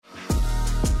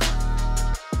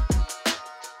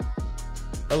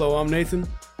Hello, I'm Nathan.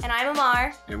 And I'm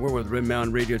Imar. And we're with Red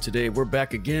Mountain Radio today. We're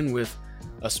back again with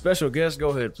a special guest.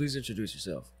 Go ahead, please introduce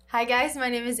yourself. Hi guys, my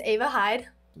name is Ava Hyde.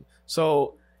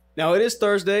 So, now it is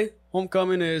Thursday.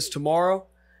 Homecoming is tomorrow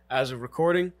as of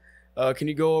recording. Can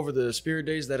you go over the spirit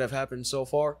days that have happened so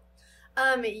far?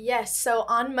 Yes, so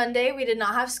on Monday we did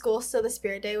not have school, so the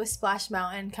spirit day was Splash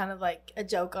Mountain, kind of like a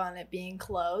joke on it being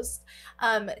closed.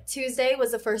 Tuesday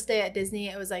was the first day at Disney.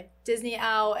 It was like Disney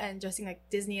out and dressing like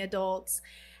Disney adults.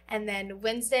 And then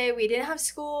Wednesday we didn't have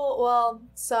school. Well,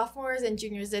 sophomores and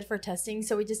juniors did for testing,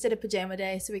 so we just did a pajama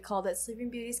day, so we called it Sleeping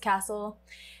Beauty's Castle.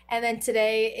 And then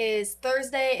today is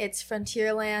Thursday. It's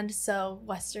Frontierland, so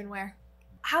Western wear.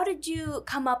 How did you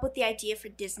come up with the idea for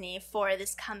Disney for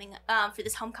this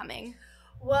homecoming?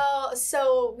 Well,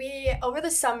 so we, over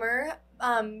the summer,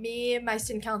 me, my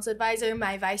student council advisor,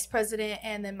 my vice president,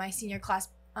 and then my senior class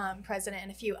president,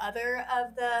 and a few other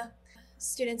of the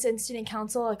students in student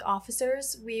council, like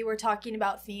officers, we were talking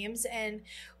about themes, and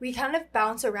we kind of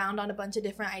bounce around on a bunch of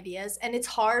different ideas. And it's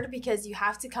hard because you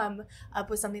have to come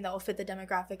up with something that will fit the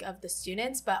demographic of the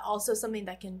students, but also something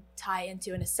that can tie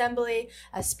into an assembly,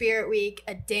 a spirit week,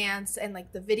 a dance, and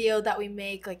like the video that we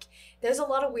make. Like, there's a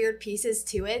lot of weird pieces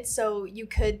to it, so you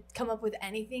could come up with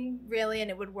anything really and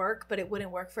it would work, but it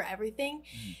wouldn't work for everything.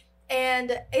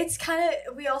 And it's kind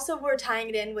of, we also were tying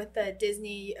it in with the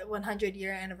Disney 100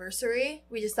 year anniversary.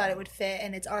 We just thought it would fit,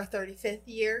 and it's our 35th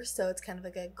year, so it's kind of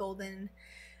like a golden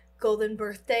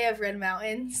birthday of Red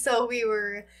Mountain. So we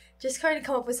were just trying to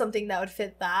come up with something that would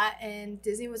fit that, and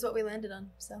Disney was what we landed on.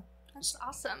 So that's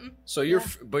awesome. So your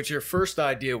first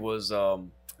idea was, I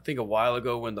think a while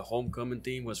ago when the homecoming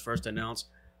theme was first announced.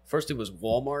 First it was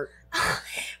Walmart.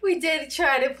 We did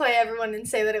try to play everyone and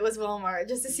say that it was Walmart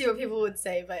just to see what people would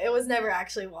say, but it was never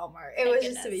actually Walmart. It was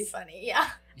just to be funny,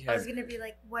 yeah. I was going to be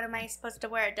like, what am I supposed to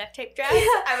wear, a duct tape dress?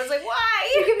 I was like,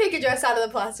 why? You can make a dress out of the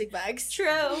plastic bags.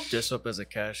 True. Dress up as a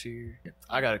cashier.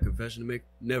 I got a confession to make.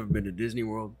 Never been to Disney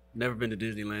World. Never been to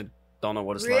Disneyland. Don't know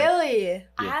what it's like. Really? Yeah.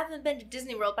 I haven't been to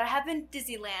Disney World, but I have been to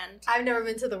Disneyland. I've never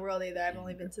been to the world either. I've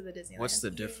only been to the Disneyland. What's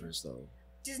the difference, though?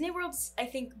 Disney World's, I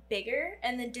think, bigger,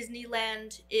 and then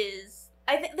Disneyland is...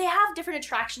 I think they have different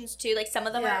attractions, too. Like, some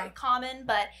of them are common,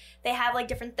 but they have, like,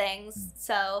 different things.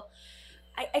 So,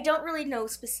 I don't really know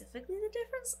specifically the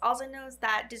difference. All I know is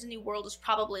that Disney World is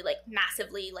probably, like,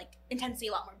 massively, like, intensely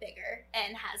a lot more bigger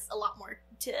and has a lot more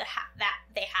to that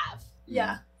they have.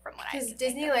 Yeah. From what I can think.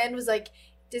 Because Disneyland was, like...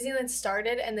 Disneyland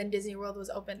started and then Disney World was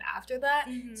opened after that.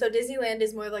 Mm-hmm. So Disneyland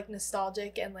is more like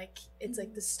nostalgic and like it's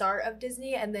like the start of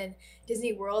Disney, and then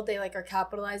Disney World, they like are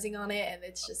capitalizing on it, and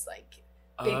it's just like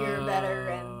bigger, better,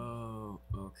 and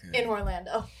in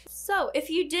Orlando. So if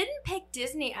you didn't pick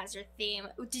Disney as your theme,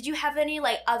 did you have any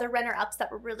like other runner-ups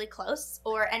that were really close,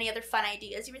 or any other fun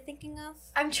ideas you were thinking of?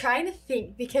 I'm trying to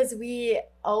think because we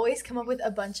always come up with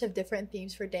a bunch of different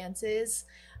themes for dances.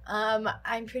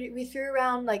 We threw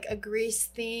around like a Grease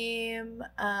theme.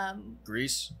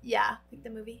 Grease? Yeah, like the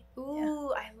movie.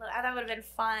 Ooh, yeah. That would have been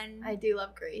fun. I do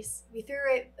love Grease. We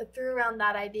threw around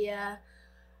that idea.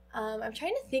 I'm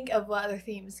trying to think of what other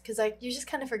themes, because like you just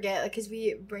kind of forget, like, because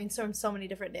we brainstormed so many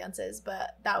different dances,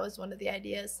 but that was one of the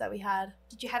ideas that we had.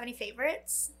 Did you have any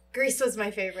favorites? Grease was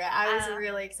my favorite. I was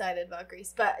really excited about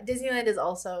Grease, but Disneyland is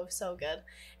also so good,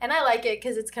 and I like it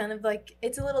because it's kind of like,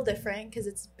 it's a little different because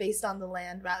it's based on the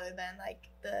land rather than like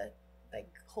the like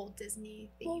whole Disney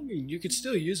theme. Well, I mean, you could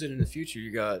still use it in the future.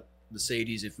 You got the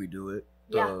Sadies if we do it,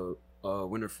 the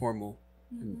winter formal,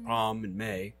 and prom in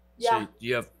May. Yeah. So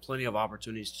you have plenty of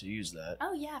opportunities to use that.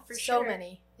 Oh yeah, for sure. So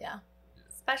many, yeah.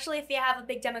 Especially if you have a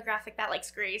big demographic that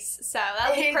likes Grease, so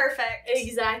that'll be perfect.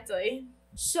 Exactly.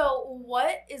 So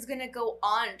what is going to go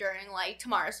on during, like,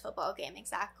 tomorrow's football game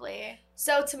exactly?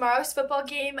 So tomorrow's football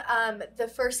game, the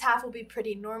first half will be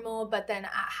pretty normal, but then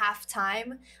at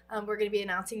halftime, we're going to be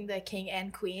announcing the king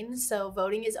and queen. So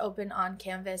voting is open on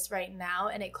Canvas right now,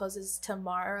 and it closes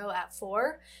tomorrow at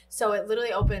 4. So it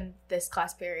literally opened this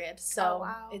class period. So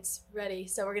It's ready.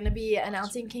 So we're going to be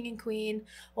announcing king and queen.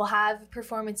 We'll have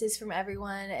performances from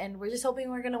everyone, and we're just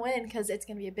hoping we're going to win because it's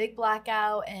going to be a big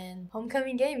blackout, and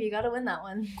homecoming game, you got to win that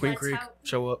one. Queen Creek,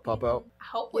 show up, pop out. I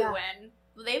hope we win.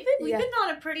 We've been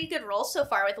on a pretty good roll so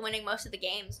far with winning most of the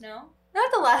games, no?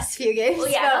 Not the last few games. Well,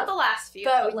 yeah, not the last few.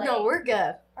 But like, no, we're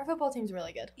good. Our football team's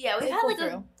really good. Yeah, we've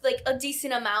had a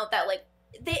decent amount that like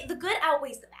the good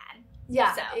outweighs the bad.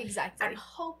 Yeah, so, exactly. I'm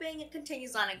hoping it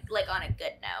continues on a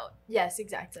good note. Yes,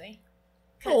 exactly.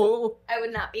 Oh, I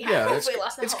would not be happy if we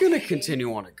lost the whole It's going to game.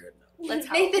 continue on a good note. Let's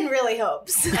hope. Nathan really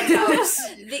hopes. Let's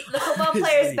hope. The football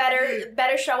players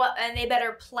better show up, and they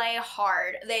better play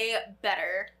hard. They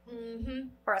better. Mm-hmm.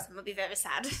 Or else I'm going to be very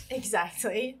sad.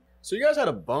 Exactly. So you guys had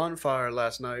a bonfire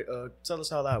last night. Tell us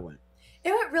how that went.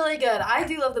 It went really good. I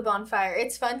do love the bonfire.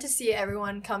 It's fun to see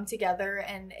everyone come together,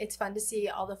 and it's fun to see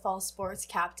all the fall sports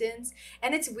captains.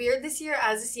 And it's weird this year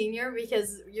as a senior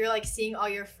because you're like seeing all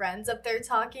your friends up there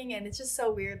talking, and it's just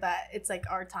so weird that it's like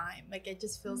our time. Like it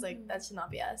just feels like that should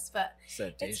not be us. But it's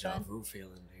that deja vu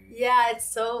feeling, dude. Yeah,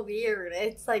 it's so weird.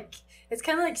 It's like it's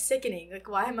kind of like sickening. Like,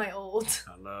 why am I old?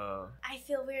 I know. I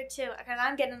feel weird too because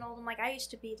I'm getting old. I'm like, I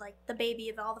used to be like the baby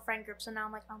of all the friend groups, and now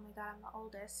I'm like, oh my god, I'm the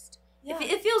oldest. Yeah.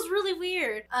 It feels really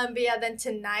weird. But yeah, then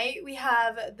tonight we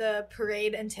have the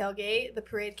parade and tailgate. The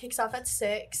parade kicks off at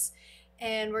 6,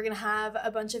 and we're going to have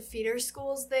a bunch of feeder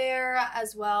schools there,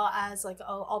 as well as like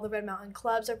all the Red Mountain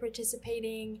clubs are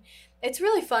participating. It's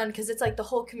really fun because it's like the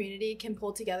whole community can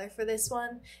pull together for this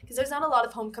one, because there's not a lot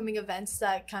of homecoming events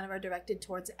that kind of are directed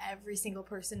towards every single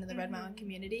person in the Red Mountain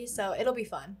community, so it'll be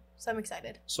fun. So I'm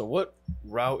excited. So what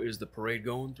route is the parade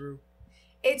going through?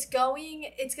 It's going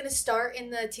to start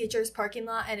in the teacher's parking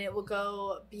lot, and it will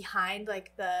go behind like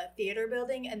the theater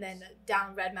building and then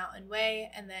down Red Mountain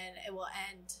Way, and then it will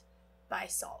end by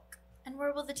Salk. And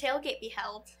where will the tailgate be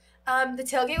held? The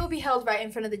tailgate will be held right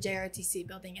in front of the JRTC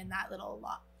building in that little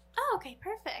lot. Oh, okay,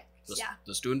 perfect.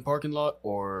 The student parking lot,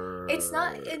 or? It's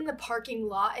not in the parking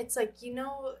lot. It's like,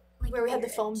 like where we had the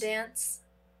foam dance.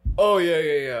 Oh, yeah.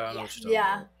 I know what you're talking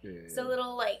about. It's a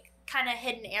little like kind of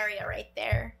hidden area right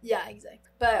there. Yeah, exactly.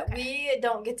 But we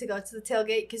don't get to go to the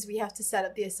tailgate because we have to set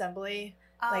up the assembly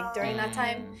like during that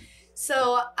time.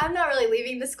 So I'm not really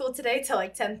leaving the school today till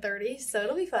like 10:30, so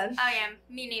it'll be fun. Oh yeah,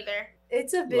 me neither.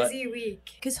 It's a busy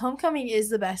week because homecoming is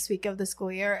the best week of the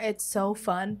school year. It's so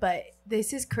fun, but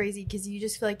this is crazy because you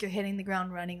just feel like you're hitting the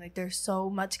ground running. Like there's so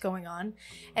much going on,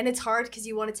 and it's hard because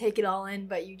you want to take it all in,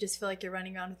 but you just feel like you're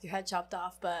running around with your head chopped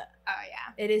off. But oh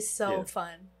yeah, it is so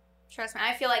fun. Trust me,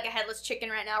 I feel like a headless chicken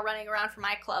right now running around for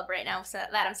my club right now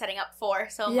that I'm setting up for.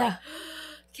 So I'm like,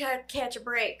 can't catch a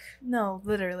break. No,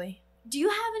 literally. Do you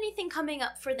have anything coming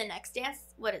up for the next dance?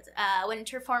 What is it?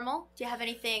 Winter formal? Do you have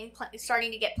anything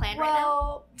starting to get planned right now?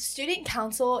 Well, student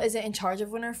council isn't in charge of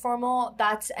winter formal.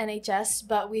 That's NHS,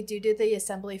 but we do the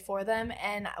assembly for them.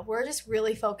 And we're just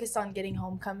really focused on getting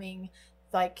homecoming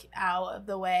like out of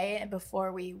the way, and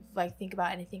before we like think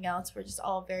about anything else, we're just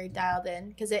all very dialed in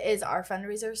because it is our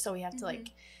fundraiser, so we have to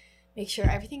like make sure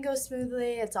everything goes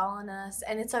smoothly. It's all on us,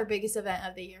 and it's our biggest event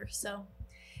of the year, so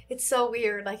it's so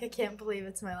weird. Like I can't believe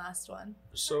it's my last one.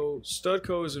 So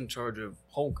Studco is in charge of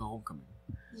homecoming.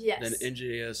 Yes. Then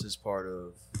NJS is part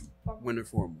of winter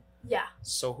formal. Yeah.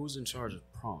 So who's in charge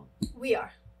of prom? We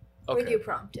are. Okay. We do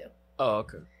prom too. Oh,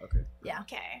 okay. Yeah.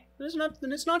 Okay.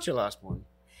 Then it's not your last one.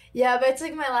 Yeah, but it's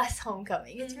like my last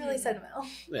homecoming. It's really sentimental.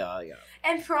 Yeah.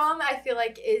 And prom, I feel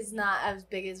like, is not as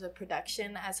big as a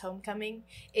production as homecoming.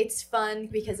 It's fun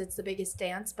because it's the biggest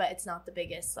dance, but it's not the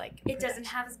biggest, like, it doesn't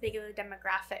have as big of a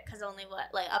demographic because only,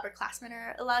 upperclassmen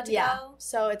are allowed to go?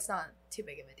 So it's not too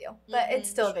big of a deal. But it's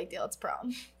still a big deal. It's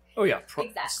prom. Oh, yeah.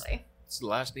 Exactly. It's the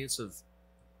last dance of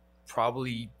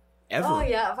probably ever. Oh,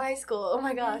 yeah, of high school. Oh,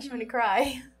 my gosh. I'm going to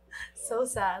cry. So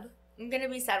sad. I'm going to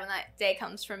be sad when that day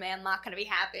comes for me. I'm not going to be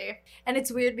happy. And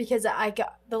it's weird because I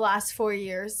got the last 4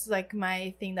 years, like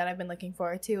my thing that I've been looking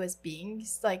forward to is being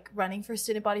like running for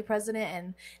student body president,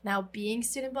 and now being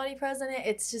student body president,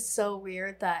 it's just so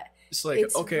weird that it's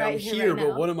like, okay, I'm here,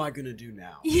 but what am I going to do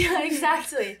now? Yeah,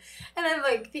 exactly. And I'm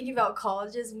like thinking about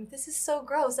colleges, and this is so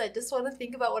gross. I just want to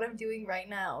think about what I'm doing right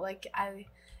now. Like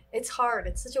it's hard.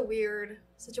 It's such a weird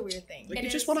thing. Like you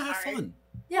just want to have fun.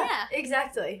 Yeah,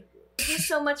 exactly. Thank you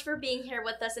so much for being here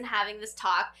with us and having this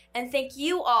talk. And thank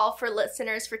you all for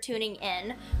listeners for tuning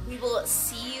in. We will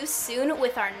see you soon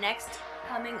with our next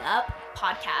coming up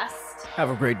podcast.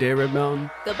 Have a great day, Red Mountain.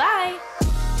 Goodbye.